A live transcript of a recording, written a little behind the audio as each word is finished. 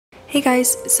Hey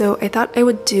guys, so I thought I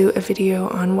would do a video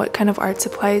on what kind of art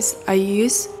supplies I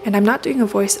use, and I'm not doing a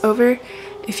voiceover.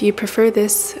 If you prefer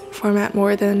this format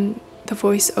more than the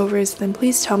voiceovers, then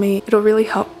please tell me. It'll really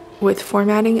help with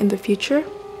formatting in the future.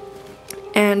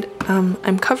 And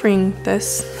I'm covering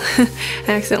this.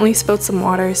 I accidentally spilled some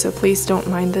water, so please don't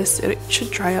mind this. It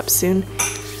should dry up soon.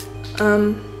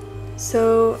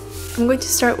 So I'm going to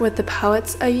start with the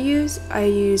palettes I use. I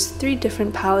use 3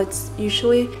 different palettes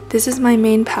usually. This is my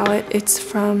main palette. It's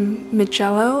from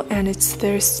Avaiable and it's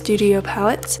their studio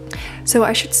palettes. So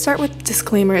I should start with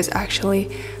disclaimers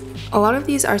actually. A lot of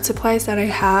these art supplies that I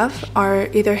have are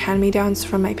either hand-me-downs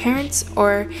from my parents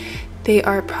or they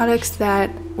are products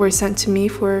that were sent to me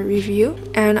for review.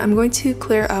 And I'm going to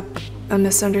clear up a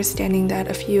misunderstanding that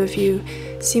a few of you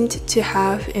seemed to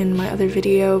have in my other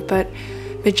video, but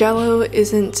Avaiable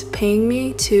isn't paying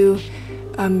me to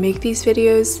make these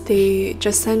videos. They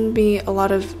just send me a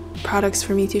lot of products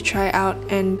for me to try out,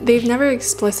 and they've never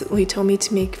explicitly told me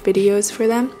to make videos for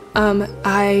them.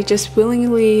 I just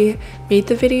willingly made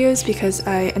the videos because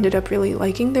I ended up really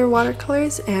liking their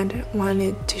watercolors and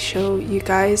wanted to show you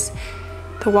guys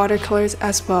the watercolors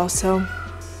as well. So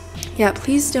yeah,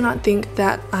 please do not think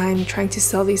that I'm trying to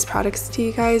sell these products to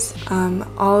you guys.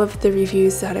 All of the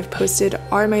reviews that I've posted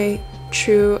are my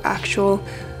true actual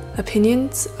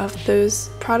opinions of those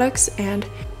products, and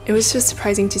it was just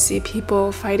surprising to see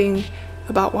people fighting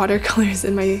about watercolors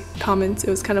in my comments. It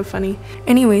was kind of funny.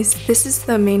 Anyways, this is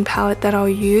the main palette that I'll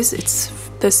use. It's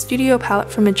the studio palette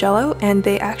from Avaiable, and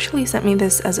they actually sent me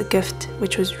this as a gift,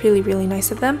 which was really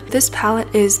nice of them. This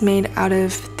palette is made out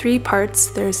of 3 parts.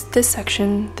 There's this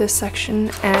section,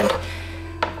 and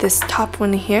this top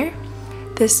one here.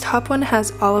 This top one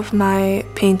has all of my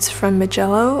paints from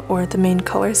Avaiable, or the main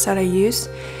colors that I use,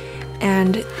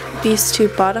 and these 2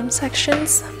 bottom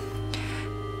sections.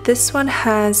 This one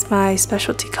has my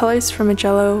specialty colors from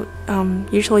Avaiable,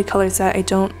 usually colors that I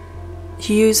don't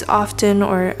use often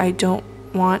or I don't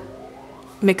want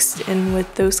mixed in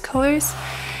with those colors.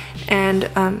 And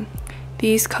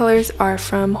these colors are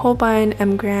from Holbein,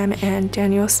 M. Graham, and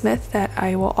Daniel Smith that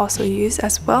I will also use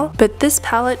as well. But this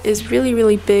palette is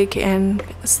really big and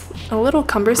a little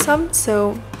cumbersome,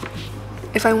 so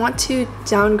if I want to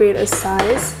downgrade a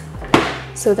size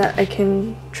so that I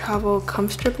can travel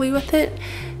comfortably with it,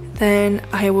 then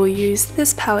I will use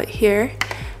this palette here.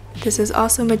 This is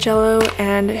also Avaiable,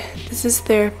 and this is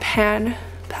their pan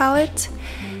palette,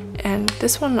 and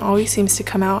this one always seems to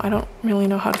come out. I don't really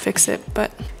know how to fix it,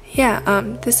 but yeah,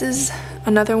 this is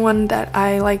another one that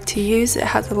I like to use. It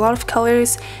has a lot of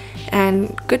colors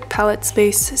and good palette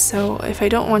space, so if I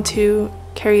don't want to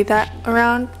carry that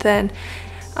around, then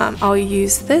I'll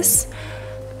use this.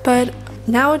 But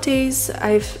nowadays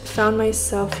I've found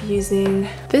myself using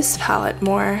this palette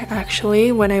more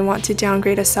actually when I want to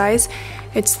downgrade a size.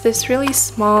 It's this really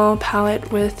small palette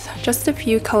with just a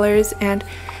few colors, and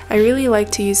I really like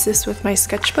to use this with my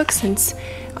sketchbook since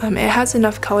it has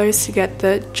enough colors to get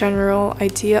the general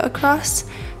idea across.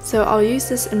 So I'll use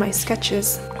this in my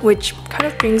sketches, which kind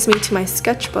of brings me to my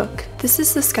sketchbook. This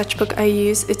is the sketchbook I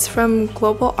use. It's from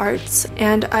Global Arts,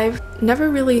 and I've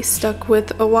never really stuck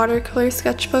with a watercolor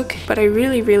sketchbook, but I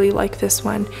really like this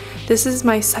one. This is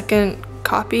my second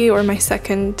copy, or my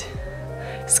second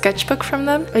sketchbook from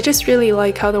them. I just really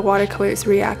like how the watercolors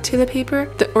react to the paper.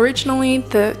 Originally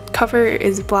the cover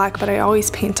is black, but I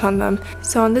always paint on them.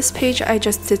 So on this page I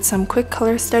just did some quick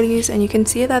color studies, and you can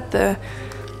see that the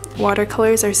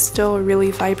watercolors are still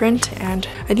really vibrant, and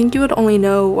I think you would only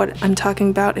know what I'm talking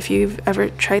about if you've ever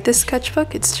tried this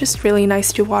sketchbook. It's just really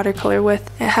nice to watercolor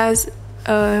with. It has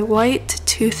a light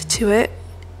tooth to it,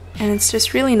 and it's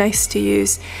just really nice to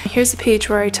use. Here's a page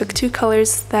where I took 2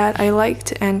 colors that I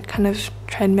liked and kind of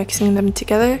tried mixing them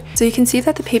together. So you can see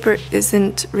that the paper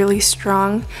isn't really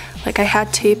strong. Like, I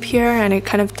had tape here and it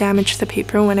kind of damaged the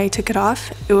paper when I took it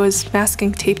off. It was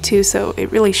masking tape too, so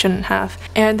it really shouldn't have.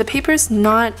 And the paper's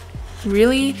not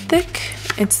really thick.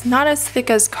 It's not as thick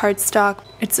as cardstock.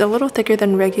 It's a little thicker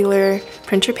than regular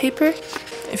printer paper.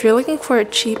 If you're looking for a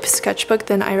cheap sketchbook,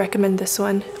 then I recommend this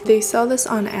one. They sell this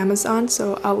on Amazon,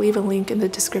 so I'll leave a link in the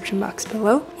description box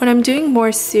below. When I'm doing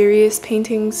more serious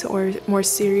paintings or more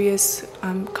serious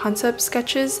concept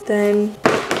sketches, then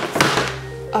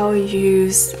I'll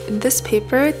use this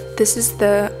paper. This is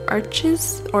the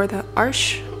Arches, or the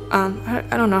Arch.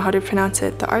 I don't know how to pronounce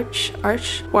it. The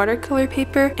Arch watercolor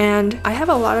paper, and I have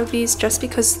a lot of these just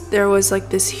because there was like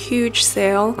this huge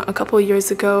sale a couple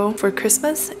years ago for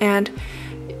Christmas, and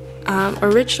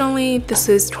originally this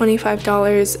is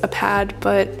 $25 a pad,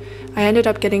 but I ended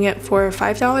up getting it for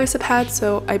 $5 a pad,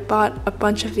 so I bought a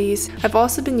bunch of these. I've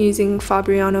also been using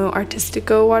Fabriano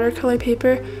Artistico watercolor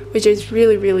paper, which is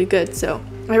really good, so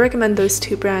I recommend those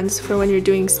two brands for when you're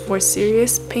doing more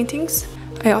serious paintings.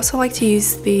 I also like to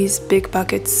use these big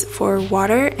buckets for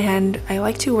water, and I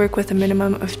like to work with a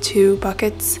minimum of 2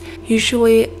 buckets.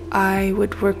 Usually I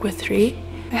would work with 3.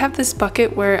 I have this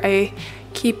bucket where I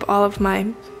keep all of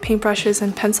my paintbrushes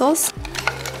and pencils.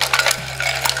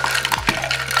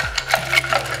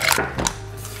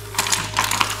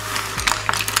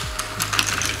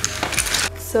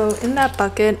 So in that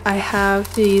bucket I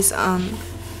have these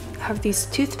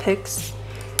toothpicks,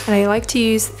 and I like to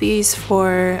use these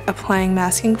for applying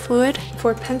masking fluid.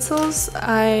 For pencils,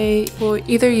 I will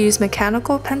either use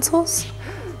mechanical pencils,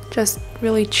 just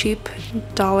really cheap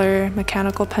dollar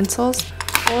mechanical pencils,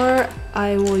 or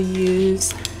I will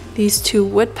use these 2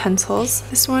 wood pencils.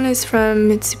 This one is from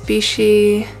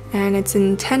Mitsubishi and it's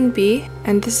in 10B,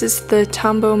 and this is the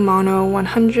Tombow Mono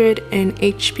 100 in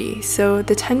HB. So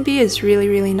the 10B is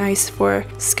really nice for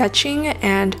sketching,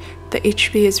 and the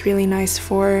HB is really nice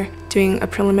for doing a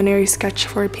preliminary sketch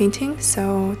for a painting.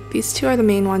 So these 2 are the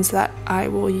main ones that I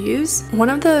will use. One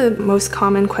of the most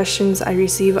common questions I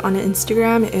receive on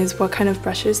Instagram is what kind of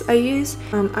brushes I use.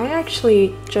 I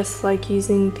actually just like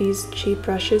using these cheap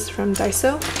brushes from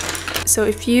Daiso. So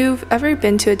if you've ever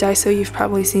been to a Daiso, you've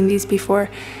probably seen these before.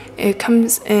 It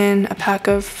comes in a pack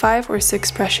of 5 or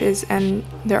 6 brushes, and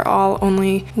they're all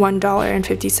only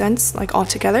 $1.50 like all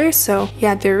together. So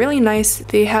yeah, they're really nice.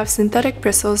 They have synthetic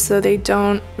bristles, so they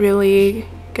don't really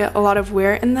get a lot of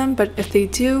wear in them, but if they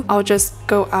do, I'll just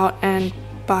go out and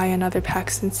buy another pack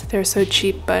since they're so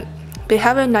cheap. But they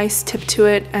have a nice tip to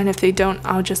it, and if they don't,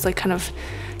 I'll just like kind of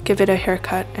give it a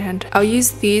haircut. And I'll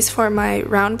use these for my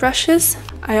round brushes.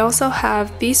 I also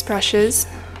have these brushes.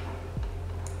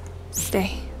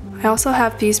 I also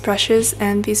have these brushes,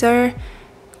 and these are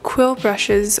quill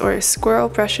brushes or squirrel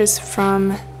brushes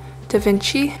from Da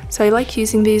Vinci. So I like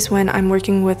using these when I'm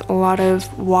working with a lot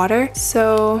of water.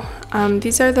 So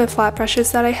these are the flat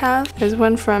brushes that I have. There's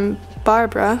one from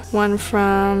Barbara, one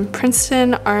from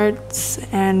Princeton Arts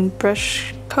and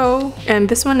Brush Co. And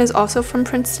this one is also from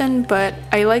Princeton, but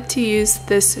I like to use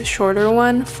this shorter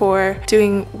one for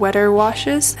doing wetter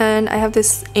washes. And I have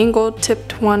this angled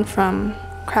tipped one from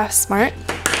Craft Smart.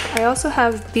 I also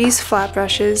have these flat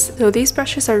brushes. So these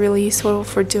brushes are really useful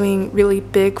for doing really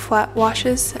big flat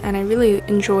washes, and I really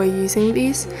enjoy using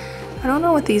these. I don't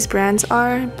know what these brands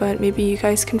are, but maybe you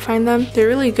guys can find them. They're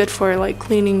really good for like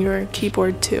cleaning your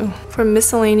keyboard too. For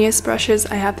miscellaneous brushes,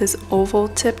 I have this oval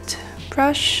tipped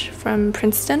brush from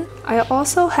Princeton. I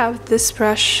also have this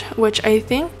brush, which I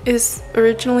think is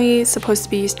originally supposed to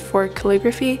be used for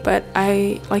calligraphy, but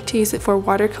I like to use it for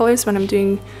watercolors when I'm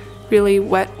doing really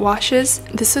wet washes.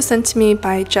 This was sent to me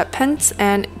by Jet Pens,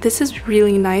 and this is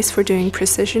really nice for doing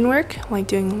precision work, like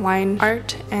doing line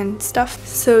art and stuff.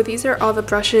 So these are all the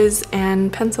brushes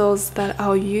and pencils that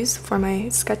I'll use for my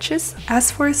sketches.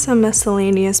 As for some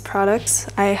miscellaneous products,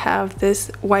 I have this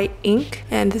white ink,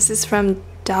 and this is from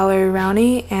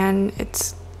Daler-Rowney, and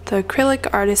it's the acrylic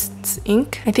artist's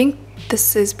ink. I think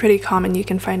this is pretty common, you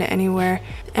can find it anywhere.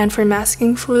 And for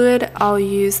masking fluid, I'll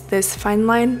use this fine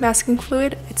line masking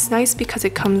fluid. It's nice because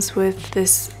it comes with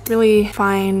this really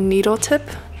fine needle tip.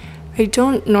 I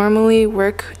don't normally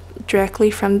work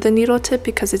directly from the needle tip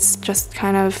because it's just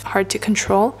kind of hard to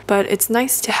control, but it's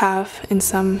nice to have in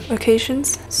some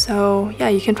occasions. So yeah,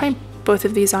 you can find both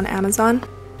of these on Amazon.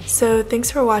 So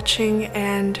thanks for watching,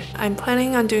 and I'm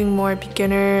planning on doing more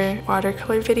beginner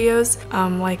watercolor videos,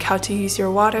 like how to use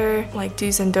your water, like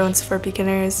do's and don'ts for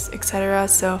beginners, etc.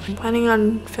 So I'm planning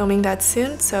on filming that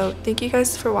soon. So thank you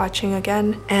guys for watching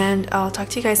again, and I'll talk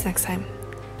to you guys next time.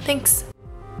 Thanks!